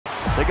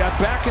They got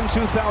back in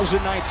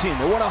 2019.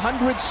 They won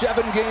 107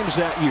 games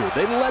that year.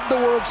 They led the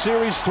World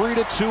Series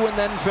 3-2 and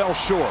then fell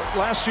short.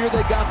 Last year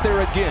they got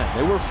there again.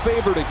 They were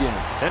favored again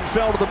and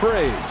fell to the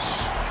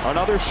Braves.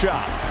 Another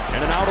shot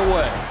and an out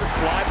away.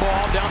 Fly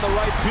ball down the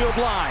right field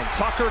line.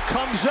 Tucker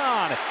comes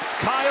on.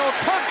 Kyle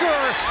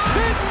Tucker.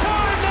 This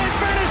time they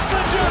finish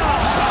the job.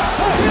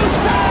 The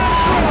Houston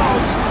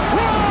Astros,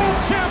 world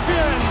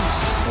champions.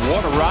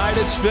 What a ride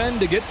it's been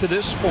to get to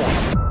this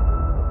point.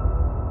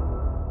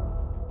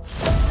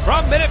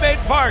 From Minute Maid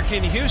Park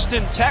in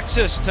Houston,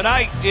 Texas,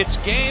 tonight it's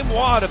Game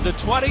 1 of the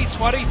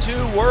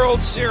 2022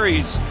 World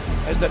Series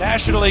as the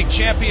National League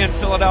champion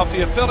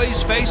Philadelphia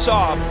Phillies face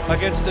off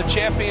against the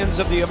champions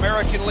of the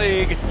American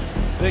League,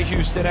 the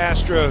Houston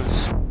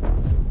Astros.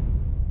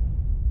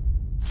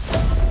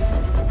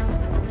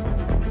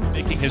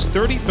 Making his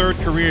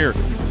 33rd career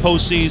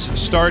postseason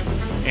start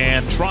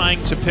and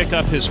trying to pick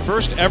up his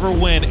first ever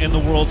win in the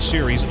World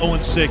Series.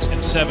 0-6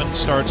 in 7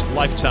 starts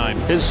lifetime.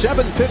 His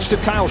 7th pitch to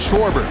Kyle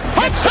Schwarber.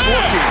 Hits him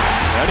working.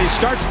 And he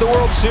starts the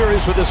World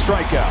Series with a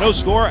strikeout. No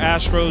score,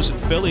 Astros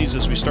and Phillies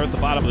as we start the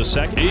bottom of the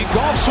second. He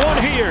golfs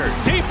one here.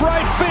 Deep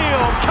right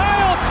field.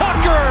 Kyle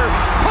Tucker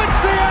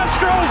puts the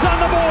Astros on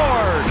the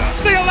board.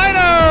 See you later!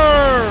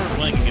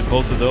 Blanking in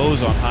both of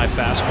those on high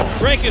fastball.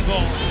 Breaking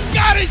ball.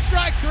 Got it,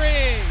 strike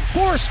 3.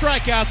 4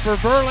 strikeouts for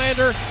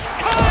Verlander.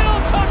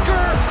 Kyle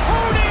Tucker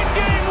owning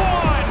Game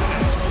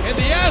 1. And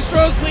the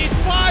Astros lead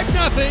 5-0.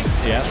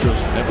 The Astros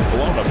have never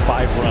blown a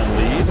 5-run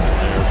lead in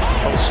their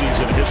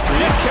postseason history.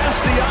 And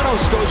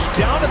Castellanos goes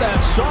down to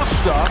that soft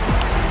stuff.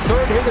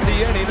 3rd hit of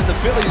the inning, and the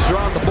Phillies are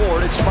on the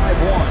board. It's 5-1.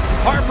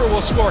 Harper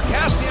will score.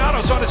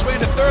 Castellanos on his way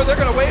to 3rd. They're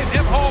going to wave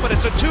him home, and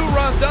it's a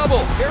 2-run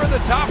double. Here in the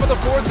top of the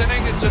 4th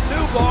inning, it's a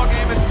new ball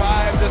game at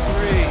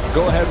 5-3.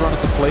 Go ahead, run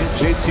at the plate.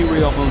 JT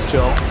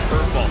Realmuto.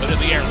 Curveball hit in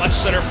the air, left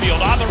center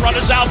field. On the run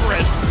is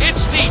Alvarez.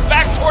 It's deep,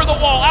 back toward the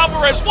wall.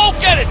 Alvarez won't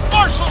get it.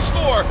 Marshall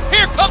score.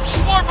 Here comes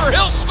Schwarber.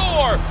 He'll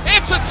score.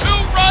 It's a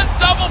 2-run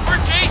double for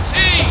JT.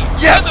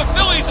 Yes! And the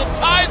Phillies have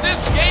tied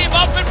this game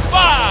up at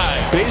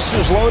 5.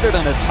 Bases loaded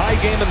and a tie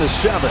game in the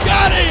 7th.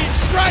 Got it!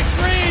 Strike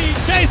 3!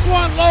 Chase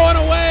 1 low and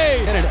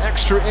away! And an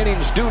extra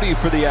innings duty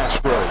for the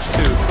Astros.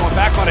 Going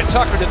back on it,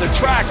 Tucker to the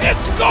track.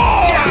 It's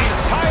gone! He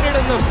tied it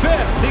in the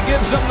 5th. He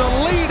gives them the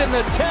lead in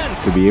the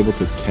 10th. To be able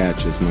to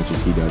catch as much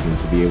as he does and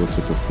to be able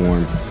to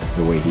perform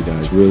the way he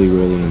does, really,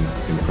 really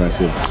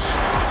impressive.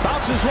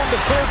 Bounces one to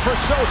 3rd for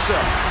Sosa.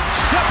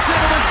 Steps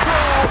into his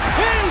throw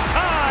in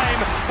time,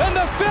 and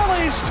the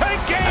Phillies take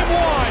Game 1.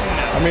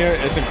 I mean,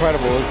 it's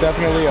incredible. It's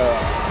definitely a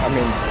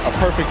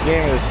perfect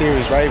game of the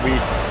series, right?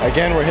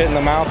 We're hitting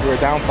them out. We were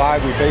down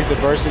 5. We faced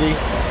adversity,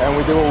 and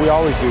we do what we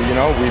always do. You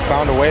know, we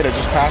found a way to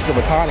just pass the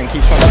baton and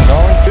keep something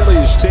going.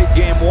 Phillies take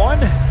Game 1.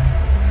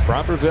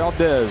 Framber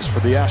Valdez for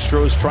the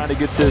Astros trying to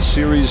get this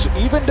series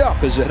evened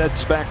up as it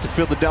heads back to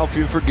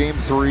Philadelphia for Game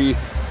 3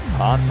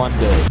 on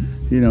Monday.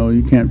 You know,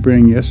 you can't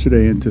bring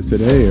yesterday into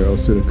today or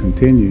else it'll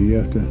continue. You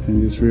have to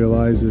and just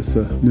realize it's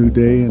a new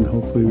day and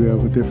hopefully we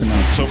have a different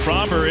outcome. So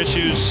Framber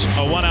issues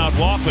a 1-out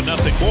walk but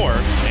nothing more.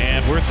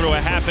 And we're through a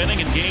half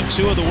inning in Game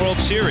 2 of the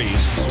World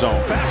Series. So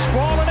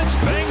fastball and it's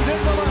banged in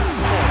the left.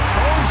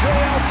 Jose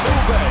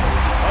Altuve,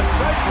 a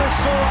sight for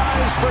sore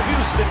eyes for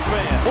Houston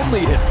fans.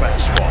 Only hit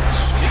fastballs.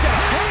 He got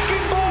a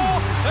breaking ball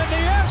and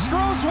the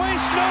Astros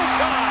waste no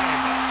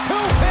time. 2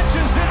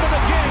 pitches into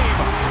the game.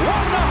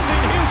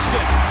 1-0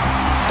 Houston.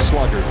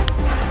 Slugger.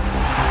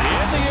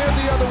 In the air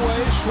the other way.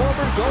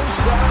 Schwarber goes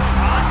back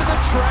onto the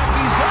track.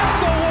 He's at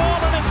the wall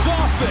and it's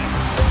off it.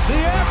 The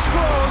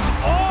Astros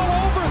all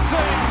over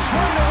things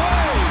right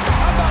away.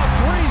 How about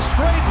 3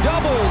 straight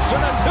doubles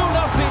and a 2-0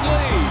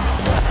 lead?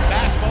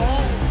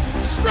 Fastball.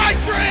 Strike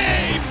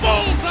 3!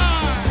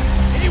 Bullseye!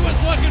 He was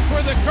looking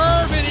for the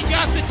curve and he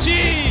got the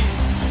cheese.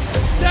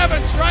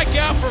 7th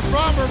strikeout for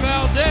Framber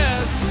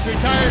Valdez. He's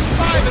retired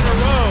 5 in a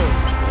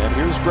row. And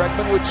here's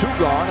Bregman with 2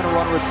 gone and a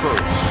runner at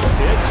 1st.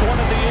 It's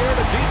one in the air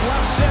to deep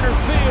left center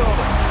field.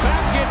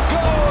 Back it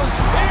goes.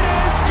 It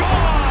is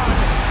gone.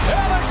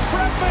 Alex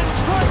Bregman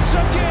strikes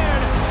again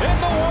in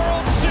the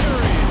World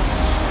Series.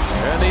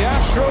 And the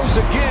Astros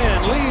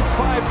again lead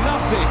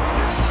 5-0.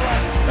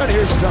 And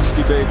here's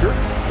Dusty Baker.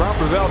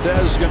 Framber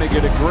Valdez is going to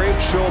get a great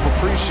show of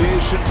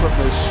appreciation from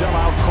this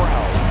sellout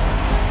crowd.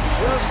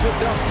 Just a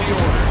Dusty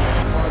order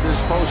for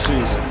this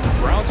postseason.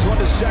 Grounds one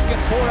to 2nd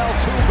for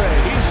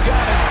Altuve. He's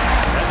got it.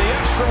 And the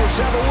Astros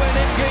have a win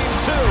in Game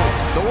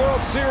 2. The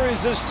World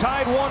Series is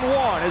tied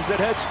 1-1 as it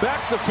heads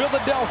back to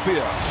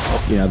Philadelphia.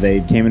 You know,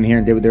 they came in here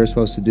and did what they were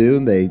supposed to do.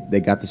 They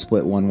got the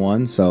split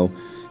 1-1, so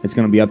it's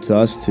going to be up to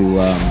us to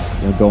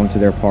go into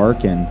their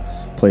park and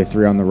play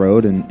 3 on the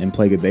road and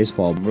play good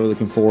baseball. I'm really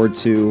looking forward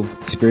to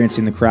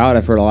experiencing the crowd.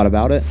 I've heard a lot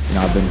about it. You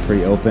know, I've been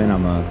pretty open.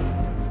 I'm a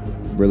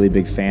really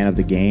big fan of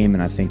the game,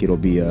 and I think it'll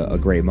be a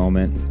great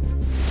moment.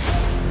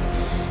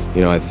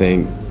 You know, I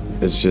think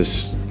it's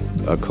just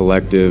a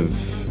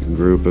collective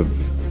group of,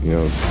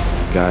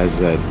 guys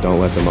that don't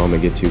let the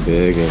moment get too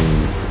big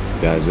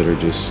and guys that are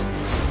just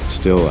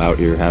still out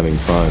here having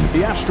fun.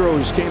 The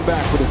Astros came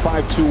back with a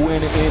 5-2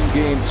 win in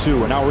Game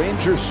 2. And now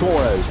Ranger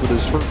Suarez with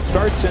his first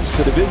start since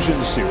the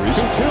division series.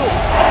 2-2.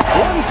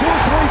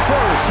 1-2-3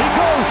 first. He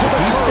goes to the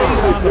He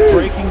stays on the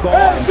breaking ball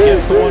and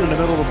gets the one in the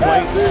middle of the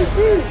plate.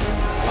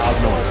 Loud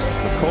noise.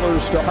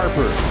 McCullers to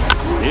Harper.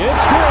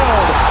 It's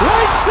drilled.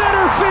 Right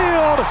center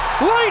field.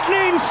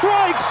 Lightning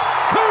strikes.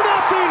 2-0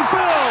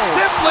 Phils.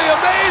 Simply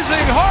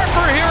amazing.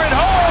 Harper here at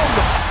home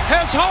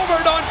has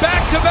homered on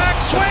back-to-back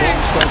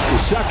swings. Starts the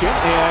second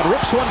and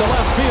rips one to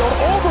left field.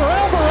 Over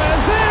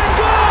Alvarez and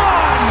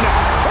gone.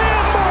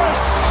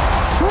 Ambush.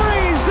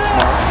 3-0.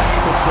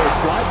 It's a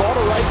fly ball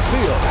to right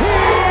field. He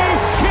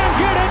can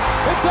get it.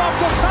 It's off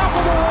the top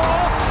of the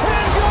wall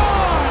and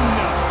gone.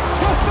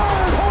 The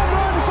third home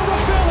run for the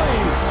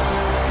Phillies.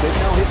 They've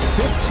now hit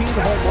 15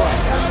 home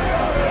runs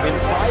in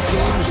 5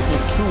 games in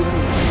 2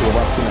 innings to a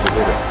left-handed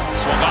hitter.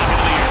 Swung on in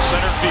the air,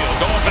 center field,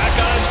 going back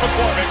on his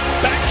McCormick,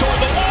 back toward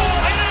the wall,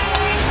 and it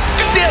is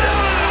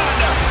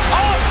gone!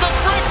 Off the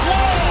brick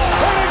wall!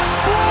 An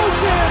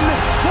explosion!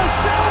 The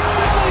South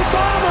Philly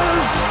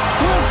Bombers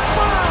with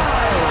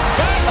 5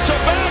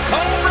 back-to-back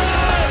home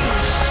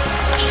runs!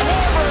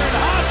 Schwarber and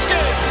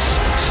Hoskins,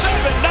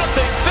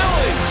 7-0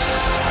 Phillies!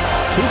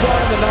 2 gone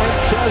in the ninth,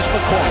 Chas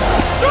McCormick.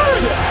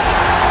 That's it!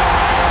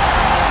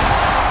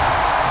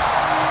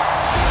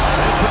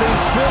 And for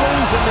these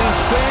Phillies and these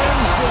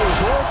fans, it was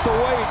worth the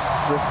wait.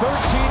 For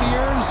 13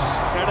 years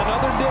and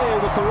another day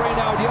with the rain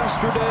out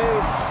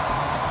yesterday,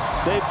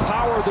 they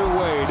powered their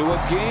way to a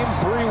Game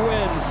 3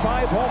 win.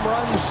 5 home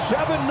runs,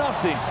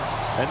 7-0.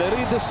 And they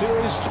lead the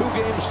series 2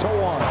 games to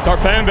 1. It's our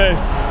fan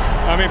base.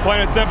 I mean,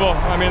 plain and simple.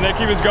 I mean, they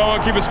keep us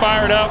going, keep us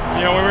fired up.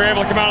 You know, when we were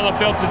able to come out on the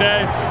field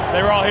today,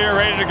 they were all here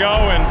ready to go,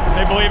 and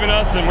they believe in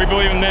us, and we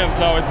believe in them.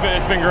 So it's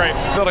been great.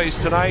 Phillies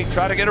tonight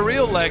try to get a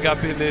real leg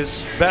up in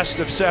this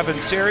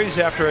best-of-7 series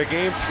after a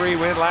Game 3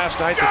 win last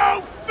night.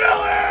 Go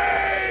Phillies!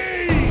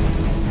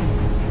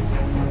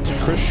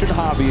 Christian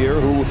Javier,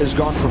 who has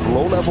gone from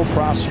low-level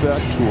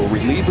prospect to a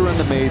reliever in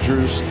the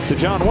majors to,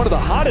 John, one of the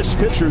hottest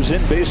pitchers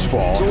in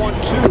baseball. So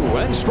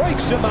 1-2 and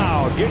strikes him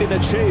out, getting a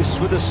chase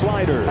with a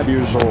slider. 5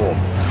 years old,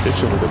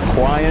 pitching with a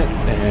quiet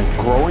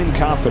and growing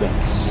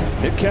confidence.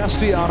 Nick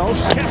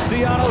Castellanos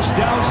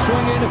down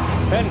swinging,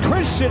 and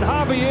Christian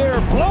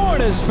Javier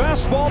blowing his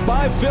fastball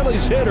by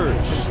Phillies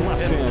hitters.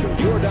 Left-hander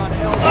Yordan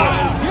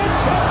Alvarez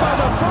gets hit by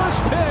the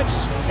first pitch,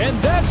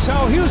 and that's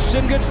how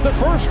Houston gets the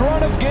first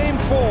run of Game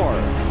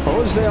 4.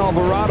 Jose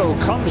Alvarado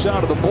comes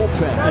out of the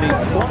bullpen, and he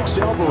plunks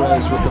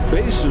Alvarez with the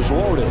bases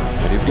loaded.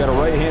 And you've got a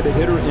right-handed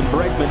hitter in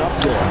Bregman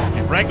up there.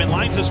 And Bregman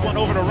lines this one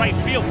over to right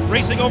field,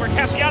 racing over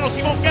Castellanos.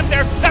 He won't get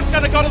there. That's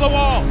going to go to the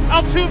wall.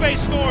 Altuve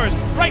scores.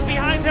 Right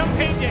behind him,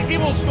 Pena. He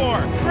will score.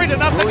 3-0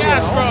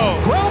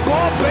 Astros. Ground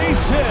ball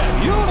base hit.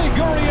 Yuli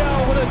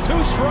Gurriel with a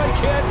 2-strike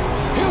hit.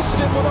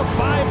 Houston with a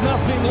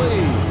 5-0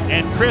 lead.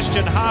 And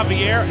Christian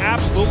Javier,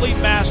 absolutely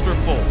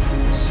masterful.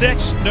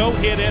 6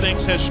 no-hit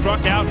innings, has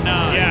struck out 9.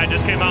 Yeah, I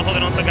just came out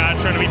holding on to God,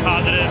 trying to be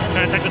positive,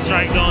 trying to take the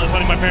strike zone. It's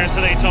funny, my parents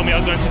today told me I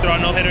was going to throw a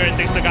no-hitter, and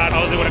thanks to God,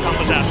 I was able to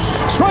accomplish that.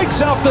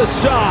 Strikes out the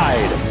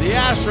side. The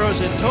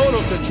Astros in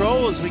total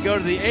control as we go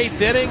to the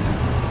 8th inning.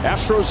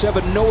 Astros have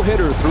a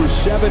no-hitter through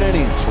 7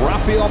 innings.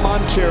 Rafael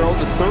Montero,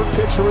 the 3rd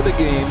pitcher of the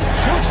game,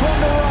 shoots one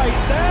to right.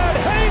 That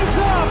hangs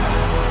up,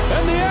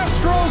 and the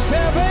Astros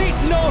have 8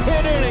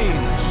 no-hit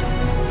innings.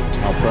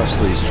 Now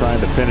Presley's trying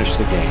to finish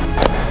the game.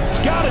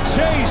 Got a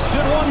chase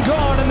and 1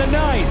 gone in the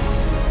 9th.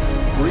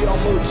 Real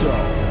Muto.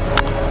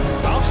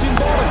 Bouncing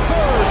ball to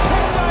 3rd.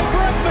 Picked by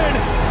Bregman.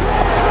 Throw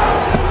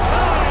across in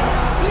time.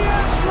 The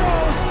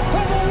Astros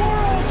have a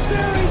World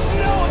Series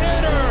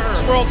no-hitter.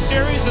 This World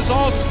Series is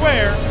all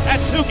square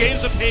at 2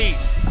 games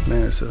apiece.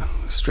 Man, it's a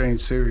strange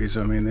series.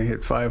 I mean, they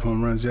hit 5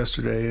 home runs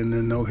yesterday and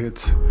then no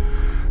hits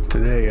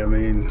today. I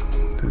mean,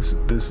 this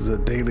is a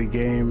daily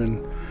game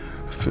and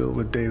filled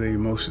with daily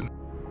emotion.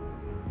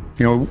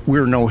 You know, we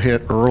were no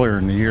hit earlier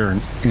in the year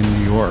in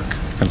New York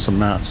against the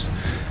Mets,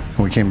 and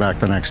we came back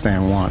the next day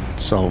and won.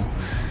 So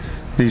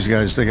these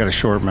guys, they got a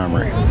short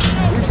memory.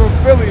 We from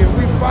Philly and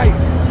we fight.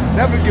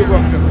 Never give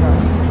up the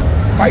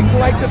fight. Fighting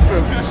like the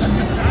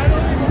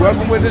Phillies.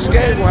 Whoever wins this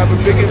game will have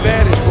a big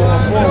advantage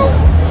going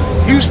forward.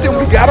 Houston,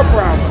 we got a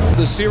problem.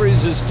 The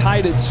series is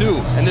tied at 2,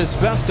 and this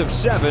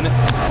best-of-7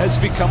 has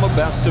become a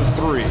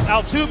best-of-3.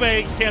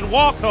 Altuve can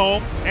walk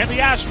home, and the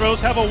Astros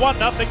have a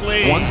 1-0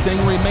 lead. One thing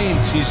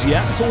remains. He's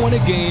yet to win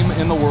a game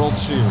in the World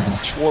Series.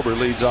 Schwarber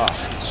leads off.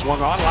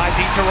 Swung on, line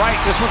deep to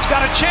right. This one's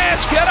got a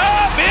chance. Get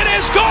up. It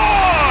is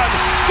gone.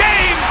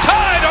 Game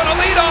tied on a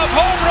leadoff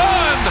home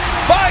run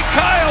by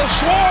Kyle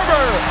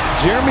Schwarber.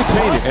 Jeremy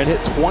Pena had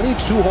hit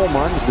 22 home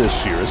runs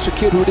this year. It's a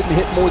kid who didn't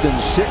hit more than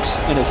 6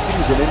 in a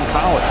season in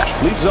college.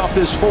 Leads off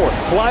this 4th.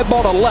 Fly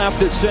ball to left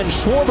that sends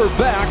Schwarber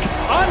back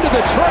onto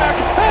the track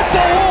at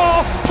the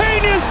wall.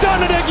 Pena's done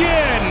it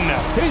again.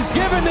 He's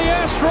given the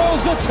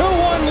Astros a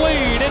 2-1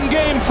 lead in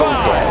Game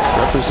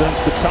 5.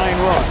 Represents the tying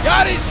run.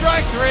 Got it,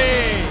 strike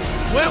 3.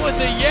 went with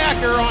the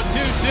yacker on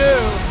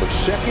 2-2. The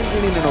second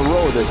inning in a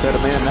row, they've had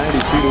a man 90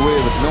 feet away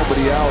with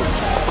nobody out.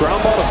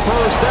 Ground ball to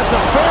first. That's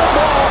a fair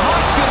ball.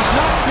 Hoskins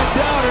knocks it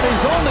down, and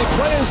his only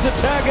play is to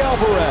tag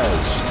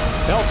Alvarez.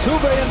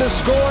 Altuve in to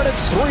score, and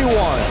it's 3-1.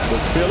 The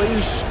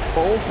Phillies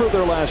 0 for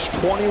their last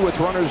 20 with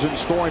runners in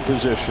scoring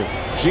position.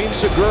 Gene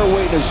Segura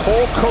waiting his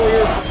whole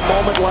career for a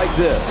moment like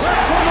this.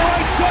 That's on the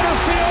right center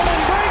field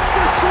and breaks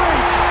the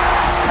streak.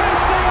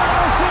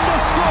 Castellanos in to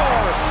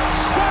score.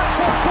 Stott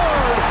to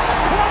third.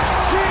 Clutch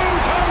Gene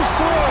comes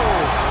through.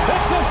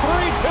 It's a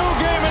 3-2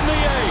 game in the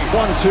 8th.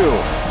 1-2.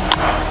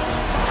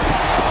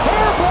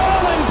 Fair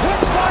ball and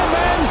picked by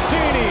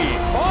Mancini.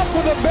 Off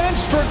of the bench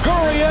for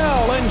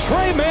Gurriel, and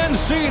Trey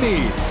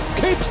Mancini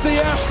keeps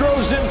the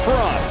Astros in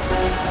front.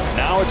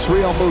 Now it's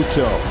Real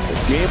Muto. The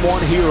Game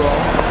 1 hero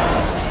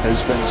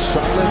has been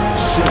silent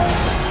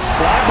since.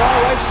 Fly ball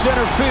right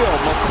center field.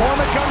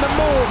 McCormick on the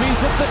move.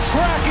 He's at the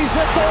track. He's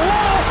at the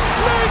wall.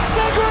 Makes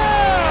the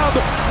grab.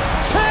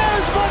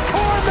 Chaz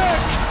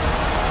McCormick.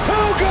 2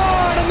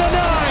 gone in the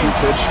 9th.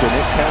 2-pitch to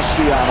Nick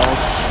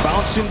Castellanos.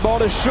 Bouncing ball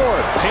to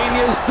short.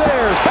 Pena's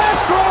there.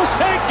 Astros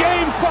take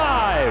Game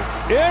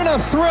 5 in a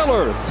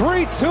thriller.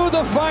 3-2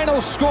 the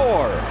final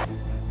score.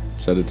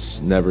 Said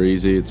it's never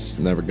easy. It's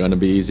never going to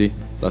be easy.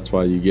 That's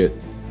why you get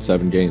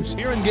 7 games.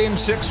 Here in Game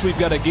 6, we've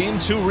got a Game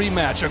 2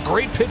 rematch. A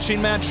great pitching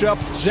matchup.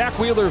 Zach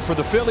Wheeler for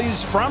the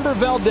Phillies, Framber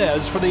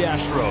Valdez for the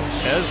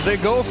Astros, as they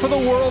go for the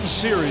World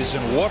Series.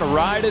 And what a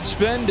ride it's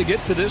been to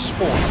get to this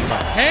point.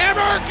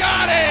 Hammer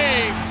got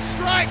him!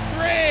 Strike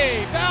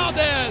 3.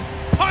 Valdez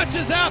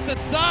punches out the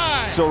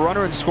side. So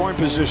runner in scoring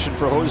position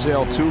for Jose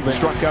Altuve.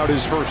 Struck out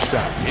his first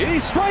time. He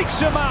strikes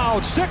him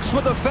out. Sticks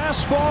with a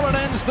fastball and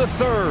ends the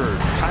 3rd.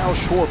 Kyle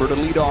Schwarber to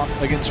lead off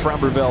against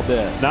Framber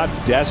Valdez. Not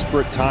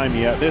desperate time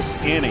yet. This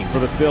inning for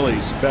the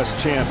Phillies, best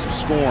chance of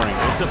scoring.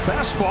 It's a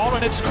fastball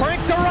and it's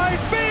cranked to right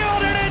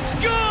field and it's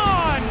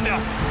gone.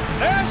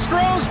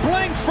 Astros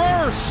blink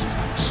first.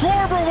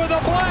 Schwarber with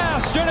a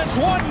blast, and it's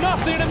 1-0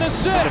 in the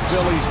 6th. The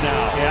Phillies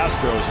now. The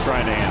Astros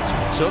trying to answer.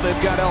 So they've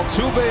got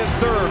Altuve at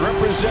 3rd,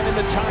 representing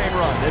the tying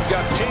run. They've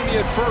got Pena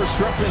at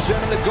 1st,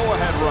 representing the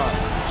go-ahead run.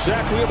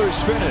 Zach Wheeler's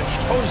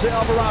finished. Jose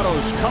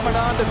Alvarado's coming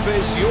on to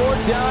face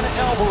Yordan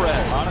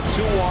Alvarez. On a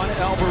 2-1,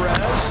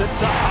 Alvarez.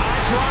 It's a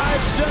high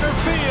drive, center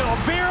field.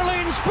 Veer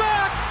leans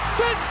back.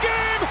 This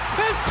game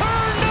is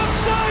turned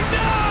upside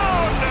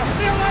down.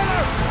 See you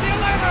later. See you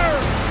later.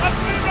 A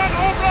 3-run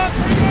home run,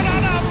 3-run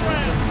on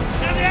Alvarez.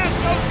 And the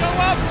Astros go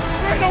up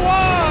 3-1.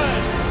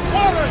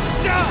 What a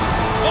shot!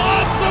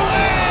 Lots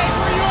away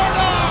for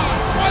Yordan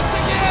once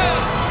again,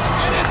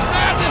 and it's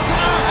madness in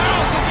our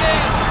house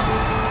again.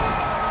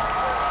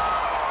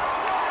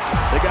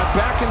 They got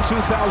back in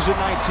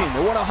 2019.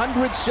 They won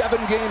 107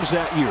 games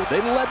that year. They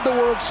led the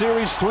World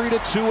Series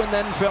 3-2 and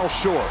then fell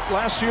short.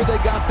 Last year they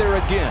got there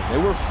again. They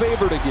were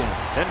favored again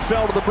and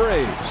fell to the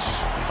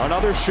Braves.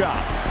 Another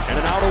shot and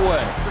an out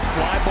away.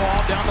 Fly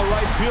ball down the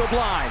right field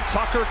line.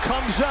 Tucker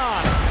comes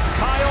on.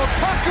 Kyle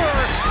Tucker.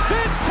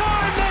 This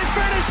time they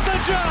finish the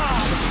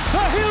job.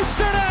 The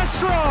Houston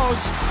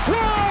Astros,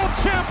 world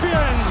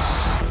champions.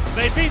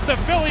 They beat the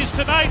Phillies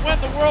tonight,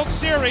 win the World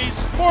Series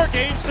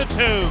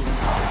 4-2.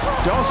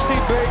 Dusty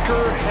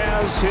Baker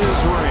has his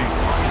ring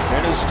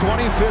in his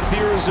 25th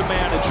year as a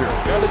manager.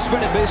 Well, it's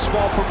been in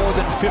baseball for more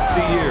than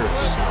 50 years.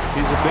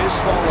 He's a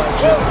baseball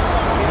legend.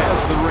 He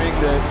has the ring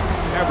that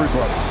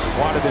everybody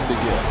wanted him to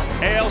get.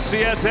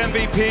 ALCS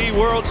MVP,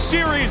 World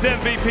Series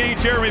MVP,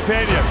 Jeremy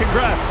Pena.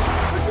 Congrats.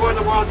 We won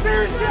the World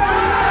Series.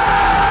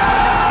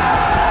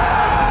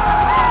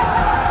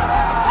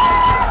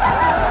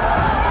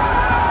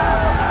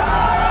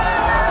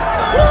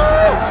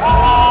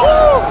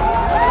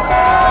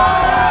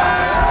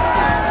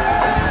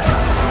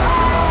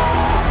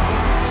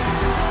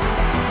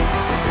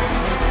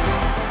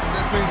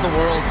 This means the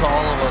world to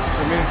all of us.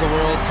 It means the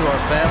world to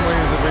our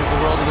families. It means the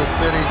world to this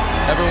city.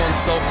 Everyone's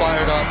so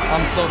fired up.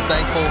 I'm so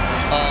thankful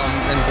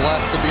and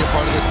blessed to be a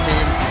part of this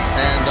team.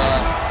 And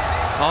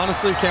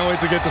honestly, can't wait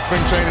to get to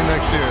spring training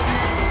next year.